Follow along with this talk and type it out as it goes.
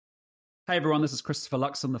Hey everyone, this is Christopher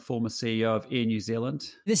Luxon, the former CEO of Air New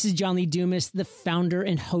Zealand. This is John Lee Dumas, the founder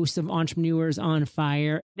and host of Entrepreneurs on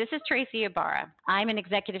Fire. This is Tracy Ibarra. I'm in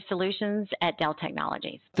Executive Solutions at Dell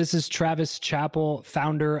Technologies. This is Travis Chappell,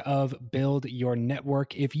 founder of Build Your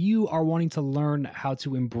Network. If you are wanting to learn how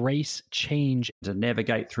to embrace change, To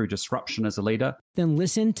navigate through disruption as a leader, Then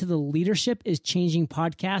listen to the Leadership is Changing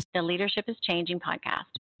podcast. The Leadership is Changing podcast.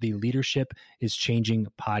 the Leadership is Changing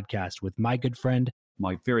podcast with my good friend,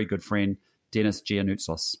 my very good friend, Dennis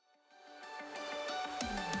Giannoutsos.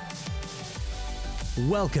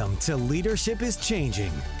 Welcome to Leadership is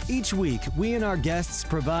Changing. Each week, we and our guests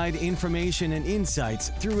provide information and insights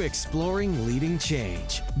through exploring leading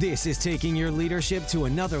change. This is taking your leadership to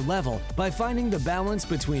another level by finding the balance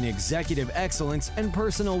between executive excellence and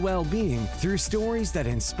personal well-being through stories that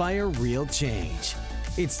inspire real change.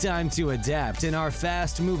 It's time to adapt in our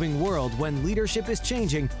fast-moving world when leadership is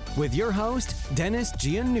changing with your host, Dennis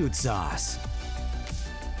Giannoutsos.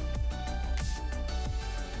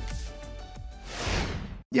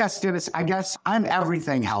 Yes, Dennis, I guess I'm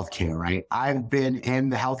everything healthcare, right? I've been in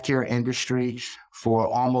the healthcare industry for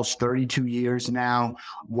almost 32 years now.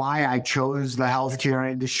 Why I chose the healthcare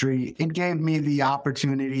industry, it gave me the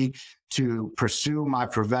opportunity to pursue my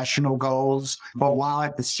professional goals, but while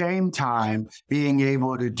at the same time being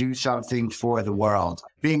able to do something for the world,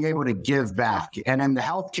 being able to give back. And in the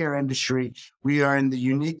healthcare industry, we are in the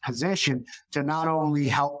unique position to not only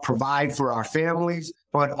help provide for our families,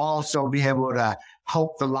 but also be able to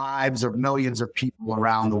help the lives of millions of people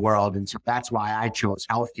around the world. And so that's why I chose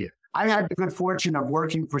healthcare. I had the good fortune of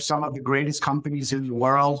working for some of the greatest companies in the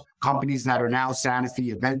world, companies that are now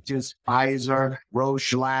Sanofi, Aventis, Pfizer,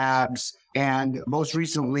 Roche Labs, and most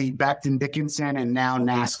recently Becton Dickinson and now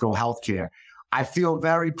NASCO Healthcare. I feel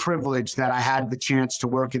very privileged that I had the chance to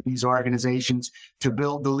work at these organizations to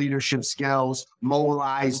build the leadership skills,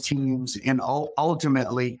 mobilize teams, and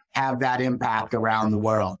ultimately have that impact around the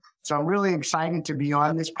world. So I'm really excited to be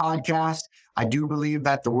on this podcast. I do believe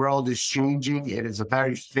that the world is changing. It is a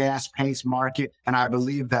very fast-paced market, and I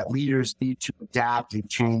believe that leaders need to adapt and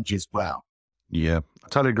change as well. Yeah, I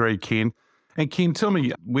totally agree, Ken. And Ken, tell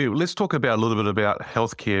me, let's talk about a little bit about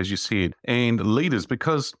healthcare, as you said, and leaders,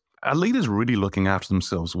 because are leaders really looking after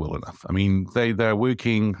themselves well enough? I mean, they're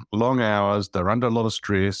working long hours, they're under a lot of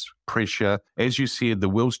stress, pressure. As you said, the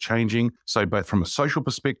world's changing. So both from a social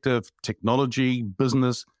perspective, technology,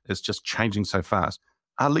 business, it's just changing so fast.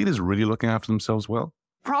 Are leaders really looking after themselves well?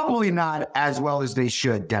 Probably not as well as they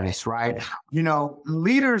should, Dennis, right? You know,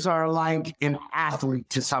 leaders are like an athlete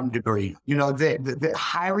to some degree. You know, they're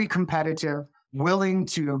highly competitive, willing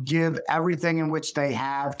to give everything in which they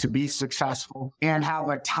have to be successful, and have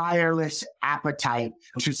a tireless appetite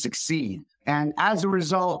to succeed. And as a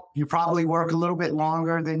result, you probably work a little bit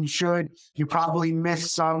longer than you should. You probably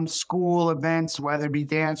miss some school events, whether it be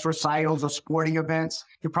dance recitals or sporting events.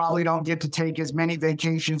 You probably don't get to take as many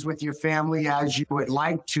vacations with your family as you would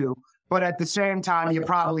like to. But at the same time, you're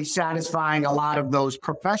probably satisfying a lot of those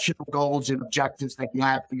professional goals and objectives that you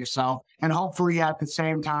have for yourself. And hopefully at the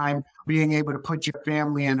same time, being able to put your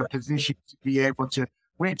family in a position to be able to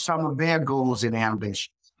reach some of their goals and ambitions.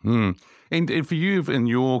 And for you, in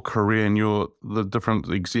your career and the different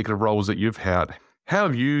executive roles that you've had, how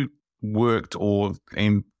have you worked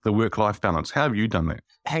and the work-life balance? How have you done that?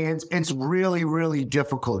 Hey, it's really, really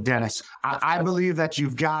difficult, Dennis. I believe that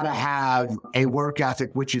you've got to have a work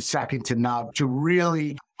ethic which is second to none to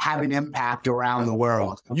really have an impact around the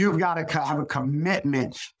world. You've got to have a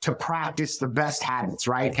commitment to practice the best habits,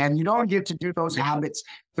 right? And you don't get to do those habits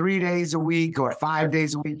 3 days a week or 5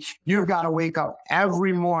 days a week. You've got to wake up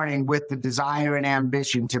every morning with the desire and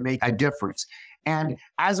ambition to make a difference. And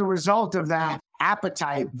as a result of that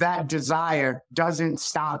appetite, that desire doesn't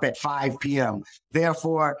stop at 5 p.m.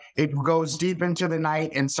 Therefore, it goes deep into the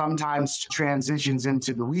night and sometimes transitions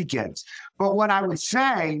into the weekends. But what I would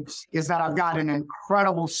say is that I've got an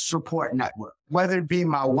incredible support network, whether it be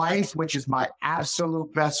my wife, which is my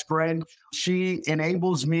absolute best friend. She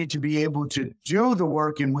enables me to be able to do the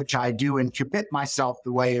work in which I do and commit myself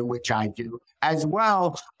the way in which I do. As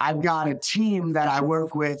well, I've got a team that I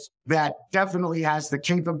work with that definitely has the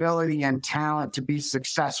capability and talent to be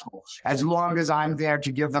successful, as long as I'm there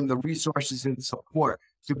to give them the resources and support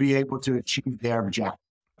to be able to achieve their objective.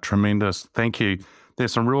 Tremendous. Thank you.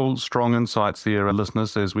 There's some real strong insights there,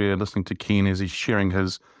 listeners, as we're listening to Ken as he's sharing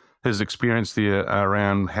his experience there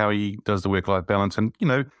around how he does the work-life balance. And, you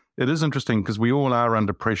know, it is interesting because we all are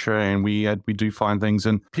under pressure and we do find things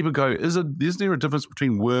and people go, is there a difference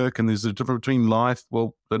between work and there's a difference between life?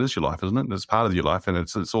 Well, that is your life, isn't it? It's part of your life and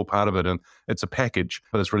it's all part of it and it's a package,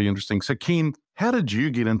 but it's really interesting. So Ken, how did you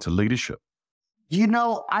get into leadership?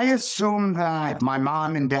 I assume that my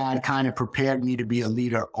mom and dad kind of prepared me to be a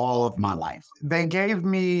leader all of my life. They gave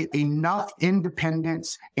me enough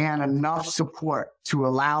independence and enough support to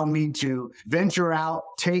allow me to venture out,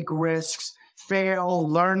 take risks, fail,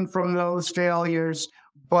 learn from those failures.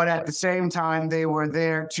 But at the same time, they were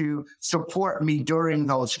there to support me during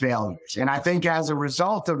those failures. And I think as a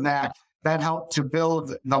result of that, that helped to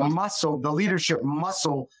build the muscle, the leadership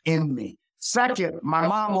muscle in me. Second, my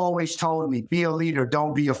mom always told me, be a leader,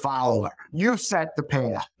 don't be a follower. You set the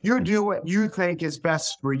path. You do what you think is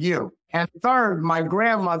best for you. And third, my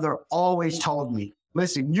grandmother always told me,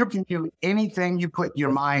 listen, you can do anything you put your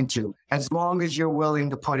mind to as long as you're willing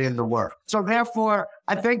to put in the work. So therefore,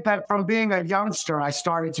 I think that from being a youngster, I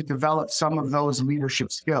started to develop some of those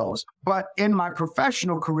leadership skills. But in my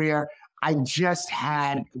professional career, I just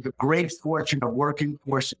had the great fortune of working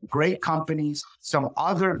for some great companies, some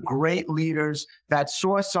other great leaders that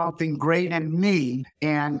saw something great in me,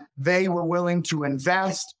 and they were willing to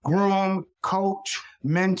invest, groom, coach,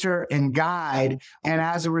 mentor, and guide. And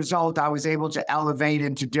as a result, I was able to elevate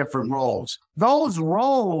into different roles. Those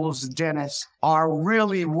roles, Dennis, are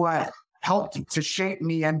really what helped to shape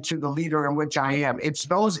me into the leader in which I am. It's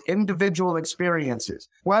those individual experiences,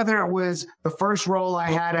 whether it was the first role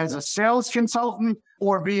I had as a sales consultant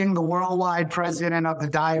or being the worldwide president of the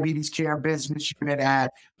diabetes care business unit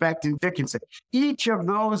at Becton Dickinson. Each of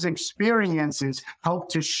those experiences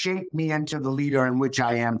helped to shape me into the leader in which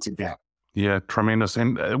I am today. Yeah, tremendous.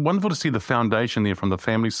 And wonderful to see the foundation there from the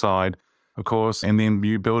family side, of course, and then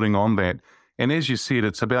you building on that. And as you said,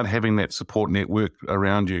 it's about having that support network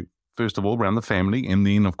around you. First of all, around the family, and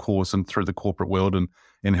then, of course, and through the corporate world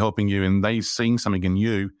and helping you, and they seeing something in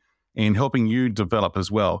you and helping you develop as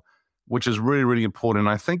well, which is really, really important. And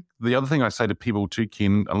I think the other thing I say to people too,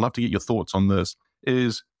 Ken, I'd love to get your thoughts on this,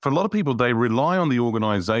 is for a lot of people, they rely on the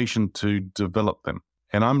organization to develop them.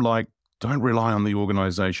 And I'm like, don't rely on the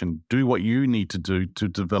organization. Do what you need to do to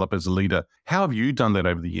develop as a leader. How have you done that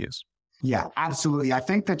over the years? Yeah, absolutely. I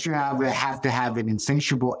think that you have to have an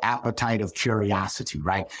insatiable appetite of curiosity,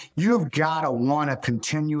 right? You've got to want to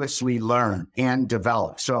continuously learn and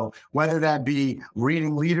develop. So whether that be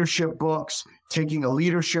reading leadership books, taking a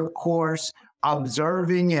leadership course,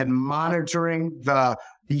 observing and monitoring the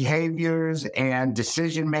behaviors and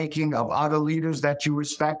decision-making of other leaders that you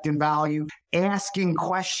respect and value, asking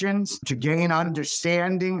questions to gain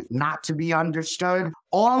understanding, not to be understood.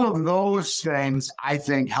 All of those things, I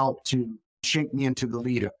think, help to shape me into the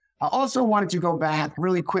leader. I also wanted to go back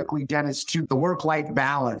really quickly, Dennis, to the work-life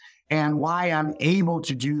balance and why I'm able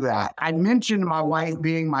to do that. I mentioned my wife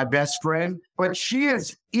being my best friend, but she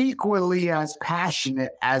is equally as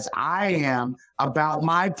passionate as I am about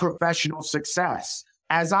my professional success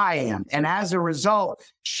as I am. And as a result,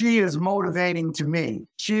 she is motivating to me.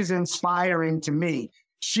 She's inspiring to me.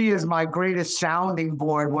 She is my greatest sounding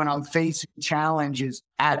board when I'm facing challenges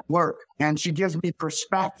at work. And she gives me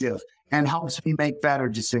perspective and helps me make better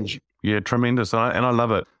decisions. Yeah, tremendous. And I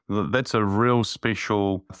love it. That's a real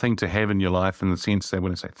special thing to have in your life, in the sense that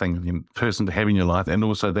when I say thing, person to have in your life, and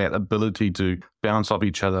also that ability to bounce off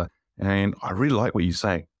each other. And I really like what you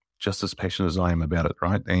say, just as passionate as I am about it,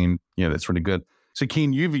 right? And yeah, that's really good. So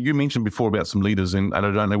Ken, you mentioned before about some leaders, and I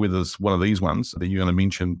don't know whether it's one of these ones that you're going to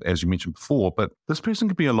mention, as you mentioned before, but this person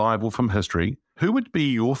could be alive or from history. Who would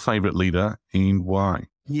be your favorite leader and why?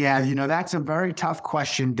 Yeah, that's a very tough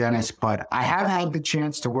question, Dennis, but I have had the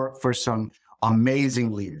chance to work for some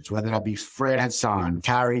amazing leaders, whether that be Fred Hassan,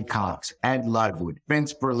 Carrie Cox, Ed Ludwood,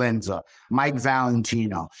 Vince Berlinza, Mike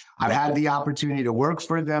Valentino. I've had the opportunity to work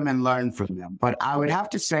for them and learn from them, but I would have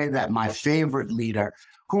to say that my favorite leader,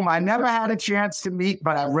 whom I never had a chance to meet,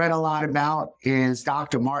 but I've read a lot about, is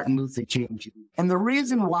Dr. Martin Luther King Jr. And the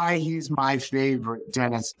reason why he's my favorite,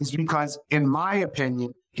 Dennis, is because, in my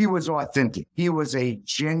opinion, he was authentic. He was a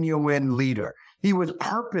genuine leader. He was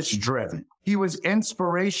purpose-driven. He was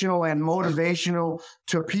inspirational and motivational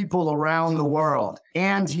to people around the world.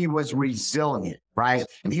 And he was resilient, right?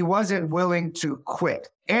 And he wasn't willing to quit.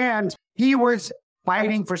 And he was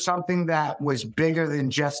fighting for something that was bigger than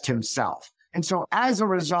just himself. And so as a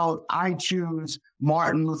result, I choose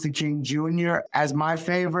Martin Luther King Jr. as my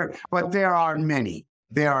favorite, but there are many.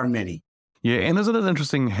 There are many. Yeah, and isn't it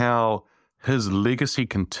interesting how his legacy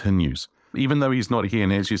continues? Even though he's not here,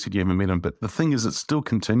 and as you said, you haven't met him, but the thing is, it still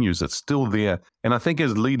continues. It's still there. And I think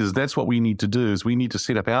as leaders, that's what we need to do, is we need to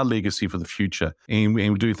set up our legacy for the future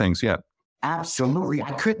and do things, yeah. Absolutely.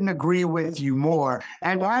 I couldn't agree with you more.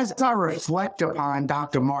 And as I reflect upon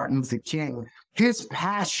Dr. Martin Luther King, his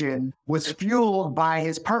passion was fueled by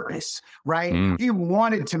his purpose, right? He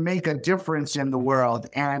wanted to make a difference in the world.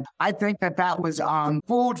 And I think that that was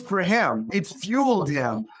food for him. It fueled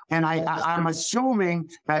him. And I'm assuming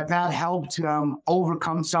that that helped him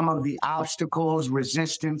overcome some of the obstacles,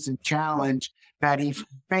 resistance, and challenge that he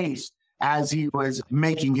faced as he was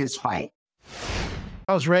making his fight.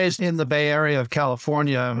 I was raised in the Bay Area of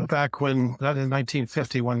California back in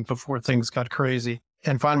 1950, before things got crazy,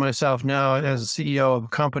 and find myself now as a CEO of a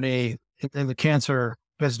company in the cancer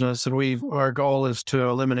business. And our goal is to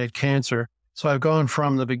eliminate cancer. So I've gone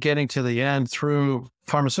from the beginning to the end through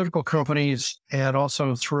pharmaceutical companies and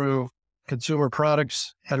also through consumer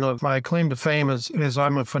products. And my claim to fame is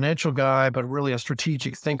I'm a financial guy, but really a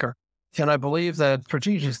strategic thinker. And I believe that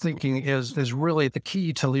strategic thinking is really the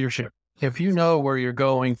key to leadership. If you know where you're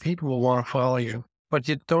going, people will want to follow you, but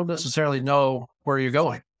you don't necessarily know where you're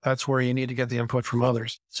going. That's where you need to get the input from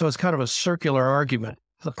others. So it's kind of a circular argument.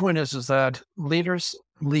 The point is that leaders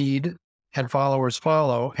lead and followers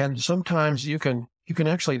follow. And sometimes you can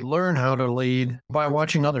actually learn how to lead by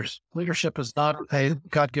watching others. Leadership is not a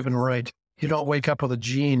God-given right. You don't wake up with a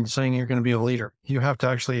gene saying you're going to be a leader. You have to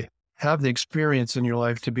actually have the experience in your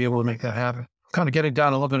life to be able to make that happen. Kind of getting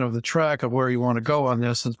down a little bit of the track of where you want to go on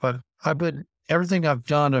this, but everything I've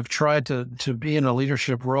done, I've tried to be in a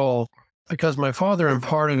leadership role because my father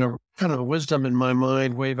imparted a kind of a wisdom in my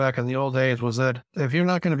mind way back in the old days was that if you're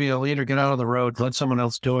not going to be a leader, get out of the road, let someone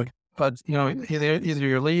else do it. But, either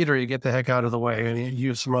you lead or you get the heck out of the way, and you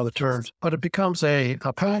use some other terms. But it becomes a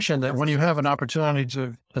passion that when you have an opportunity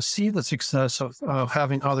to see the success of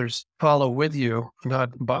having others follow with you,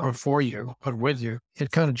 not for you, but with you,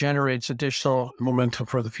 it kind of generates additional momentum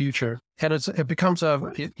for the future. And it becomes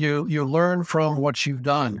you learn from what you've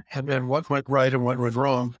done and what went right and what went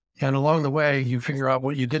wrong. And along the way, you figure out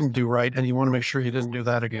what you didn't do right, and you want to make sure you didn't do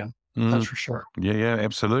that again. That's for sure. Yeah,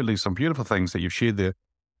 absolutely. Some beautiful things that you've shared there.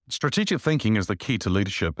 Strategic thinking is the key to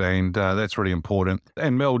leadership, and that's really important.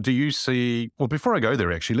 And Mel, do you see, well, before I go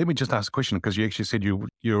there, actually, let me just ask a question, because you actually said you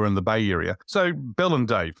were in the Bay Area. So Bill and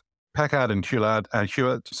Dave, Packard and Hewitt,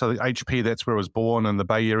 so the HP, that's where I was born, in the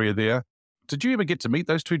Bay Area there. Did you ever get to meet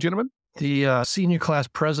those two gentlemen? The senior class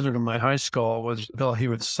president of my high school was Bill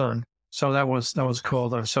Hewitt's son. So that was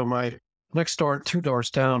cool. So my next door, 2 doors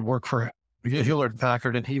down, worked for Hewlett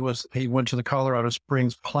Packard, and he went to the Colorado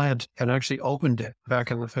Springs plant and actually opened it back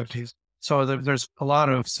in the 50s. So there's a lot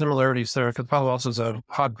of similarities there, because Palo Alto is a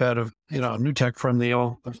hotbed of new tech from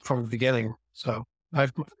the beginning. So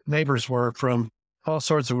neighbors were from all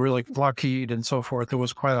sorts of really Lockheed and so forth. It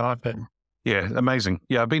was quite a hotbed. Yeah, amazing.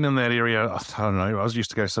 Yeah, I've been in that area, I don't know, I was used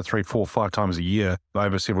to go 3, 4, 5 times a year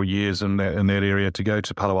over several years in that area to go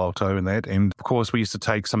to Palo Alto and that. And of course, we used to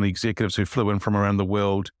take some of the executives who flew in from around the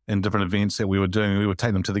world in different events that we were doing. We would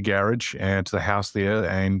take them to the garage and to the house there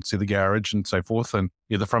and see the garage and so forth. And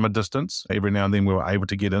either from a distance, every now and then we were able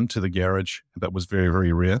to get into the garage. That was very,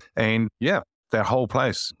 very rare. And yeah, that whole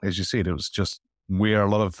place, as you said, it was just where a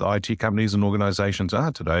lot of IT companies and organizations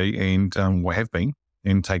are today, and have been,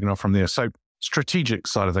 and taken off from there. So strategic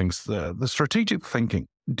side of things, the strategic thinking.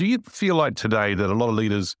 Do you feel like today that a lot of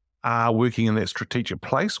leaders are working in that strategic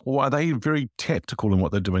place, or are they very tactical in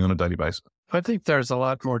what they're doing on a daily basis? I think there's a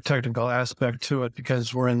lot more technical aspect to it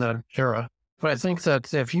because we're in that era. But I think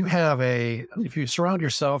that if you surround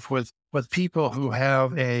yourself with people who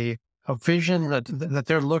have a vision that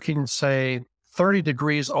they're looking, say, 30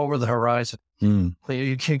 degrees over the horizon, you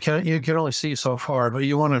can only see so far, but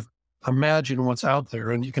you want to imagine what's out there,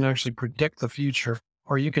 and you can actually predict the future,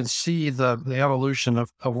 or you can see the evolution of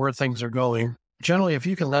where things are going. Generally, if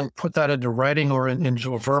you can then put that into writing or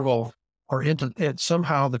into a verbal or into it,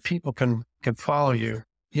 somehow the people can follow you.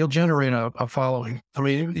 You'll generate a following. I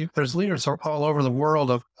mean, there's leaders all over the world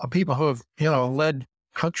of people who have, led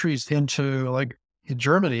countries into, like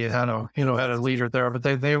Germany had a leader there, but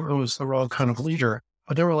it was the wrong kind of leader.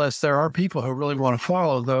 But nevertheless, there are people who really want to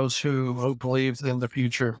follow those who believe in the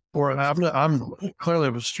future. Or I'm clearly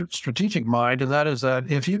of a strategic mind, and that is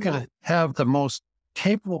that if you can have the most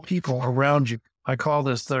capable people around you, I call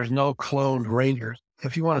this, there's no cloned rangers.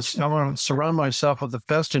 If you want to, I want to surround myself with the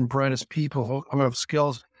best and brightest people who have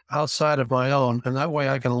skills outside of my own, and that way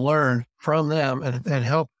I can learn from them and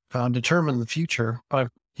help determine the future by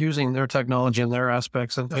using their technology and their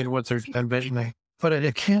aspects and what they're envisioning. But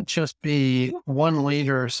it can't just be one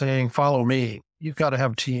leader saying, follow me. You've got to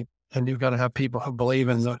have a team, and you've got to have people who believe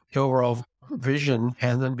in the overall vision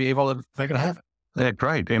and then be able to make it happen. Yeah,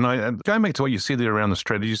 great. And going back to what you said there around the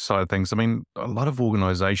strategy side of things, I mean, a lot of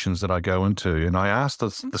organizations that I go into, and I ask the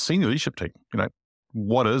senior leadership team,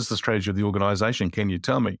 what is the strategy of the organization? Can you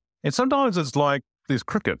tell me? And sometimes it's like there's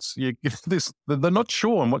crickets. They're not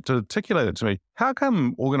sure on what to articulate it to me. How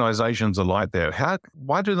come organizations are like that?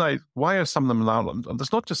 Why are some of them not?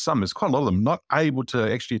 There's not just some, there's quite a lot of them not able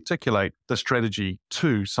to actually articulate the strategy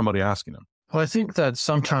to somebody asking them. Well, I think that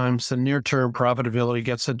sometimes the near-term profitability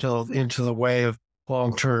gets into the way of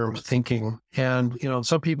long-term thinking. And,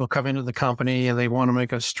 some people come into the company and they want to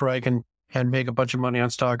make a strike and make a bunch of money on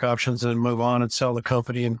stock options and move on and sell the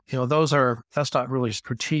company. And, that's not really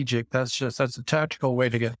strategic. That's a tactical way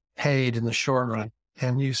to get paid in the short run.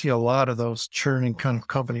 And you see a lot of those churning kind of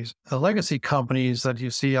companies. The legacy companies that you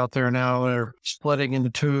see out there now are splitting into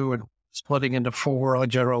two and splitting into four, like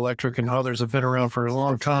General Electric and others have been around for a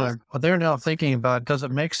long time. But they're now thinking about, does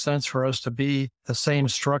it make sense for us to be the same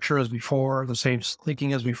structure as before, the same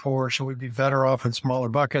thinking as before? Should we be better off in smaller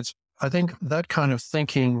buckets? I think that kind of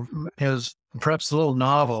thinking is perhaps a little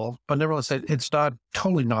novel, but nevertheless, it's not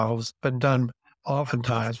totally novel. It's been done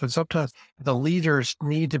oftentimes, but sometimes the leaders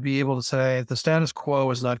need to be able to say, the status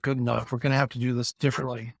quo is not good enough. We're going to have to do this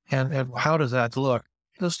differently. And how does that look?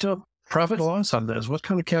 Let's do profit and loss on this. What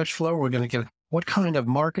kind of cash flow are we going to get? What kind of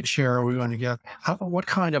market share are we going to get? What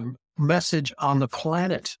kind of message on the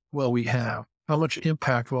planet will we have? How much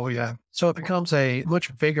impact will we have? So it becomes a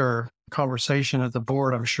much bigger conversation at the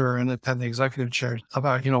board, I'm sure, and at the executive chair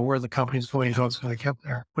about, where the company's going, how it's going to get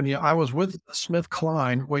there. I was with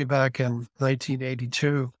SmithKline way back in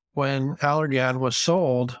 1982, when Allergan was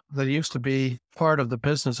sold, that used to be part of the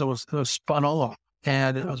business. It was spun off.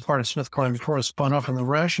 And it was part of SmithKline before it was spun off. And the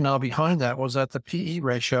rationale behind that was that the PE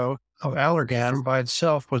ratio of Allergan by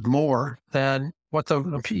itself was more than what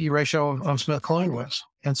the PE ratio of SmithKline was.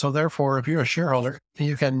 And so therefore, if you're a shareholder,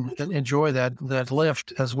 you can enjoy that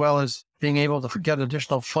lift as well as being able to get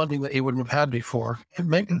additional funding that you wouldn't have had before.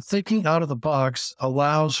 Thinking out of the box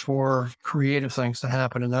allows for creative things to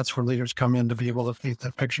happen. And that's where leaders come in to be able to paint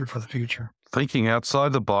that picture for the future. Thinking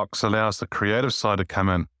outside the box allows the creative side to come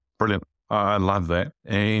in. Brilliant. I love that.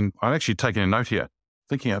 And I'm actually taking a note here.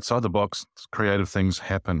 Thinking outside the box, creative things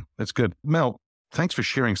happen. That's good. Mel, thanks for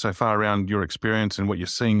sharing so far around your experience and what you're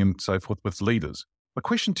seeing and so forth with leaders. My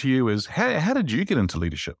question to you is, how did you get into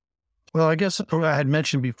leadership? Well, I guess I had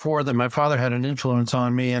mentioned before that my father had an influence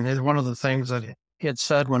on me. And one of the things that he had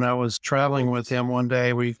said when I was traveling with him one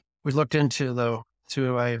day, we looked into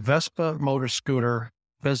a Vespa motor scooter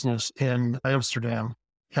business in Amsterdam.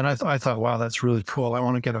 And I thought, wow, that's really cool. I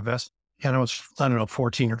want to get a Vespa. And I was,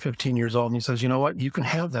 14 or 15 years old. And he says, you know what? You can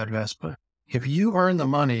have that Vespa. If you earn the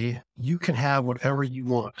money, you can have whatever you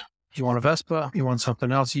want. You want a Vespa, you want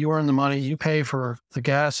something else, you earn the money, you pay for the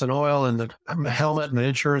gas and oil and the helmet and the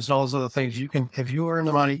insurance and all those other things. If you earn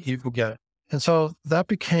the money, you can get it. And so that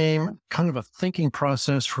became kind of a thinking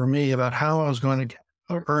process for me about how I was going to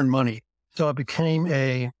earn money. So it became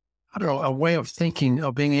a way of thinking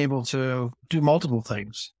of being able to do multiple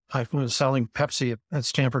things. I was selling Pepsi at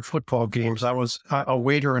Stanford football games. I was a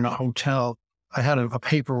waiter in a hotel. I had a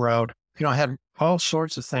paper route. I had all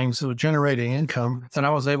sorts of things that were generating income. And I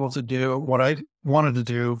was able to do what I wanted to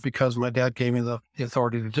do because my dad gave me the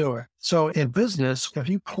authority to do it. So in business, if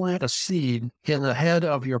you plant a seed in the head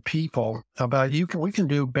of your people about we can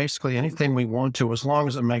do basically anything we want to as long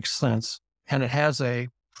as it makes sense and it has a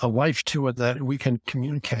life to it that we can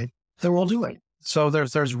communicate, then we'll do it. So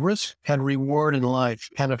there's risk and reward in life.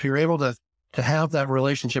 And if you're able to have that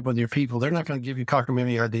relationship with your people, they're not going to give you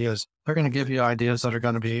cockamamie ideas. They're going to give you ideas that are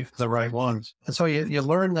going to be the right ones. And so you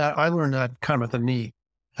learn that. I learned that kind of at the knee.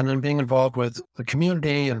 And then being involved with the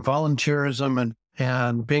community and volunteerism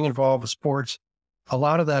and being involved with sports, a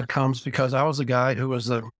lot of that comes because I was the guy who was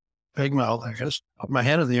the big mouth. I just put my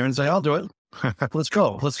hand in the air and say, I'll do it. Let's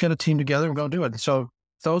go. Let's get a team together and go do it. And so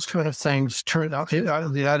those kind of things turn out,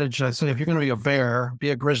 the adage I say, if you're going to be a bear, be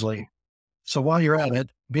a grizzly. So while you're at it,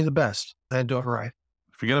 be the best and do it right.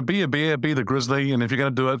 If you're going to be a bear, be the grizzly. And if you're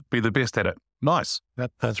going to do it, be the best at it. Nice.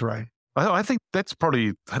 That's right. I think that's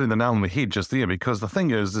probably hitting the nail on the head just there, because the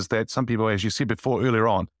thing is that some people, as you said before earlier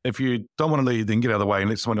on, if you don't want to lead, then get out of the way and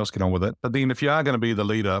let someone else get on with it. But then if you are going to be the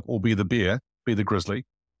leader or be the bear, be the grizzly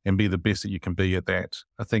and be the best that you can be at that.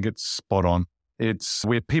 I think it's spot on. It's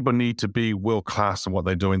where people need to be world-class in what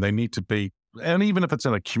they're doing. They need to be, and even if it's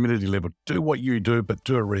on a community level, do what you do, but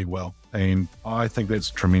do it really well. And I think that's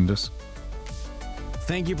tremendous.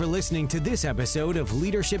 Thank you for listening to this episode of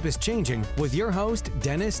Leadership is Changing with your host,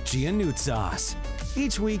 Dennis Giannoutsas.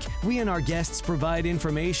 Each week, we and our guests provide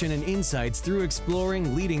information and insights through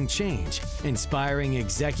exploring leading change, inspiring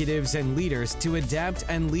executives and leaders to adapt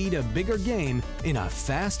and lead a bigger game in a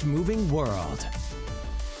fast-moving world.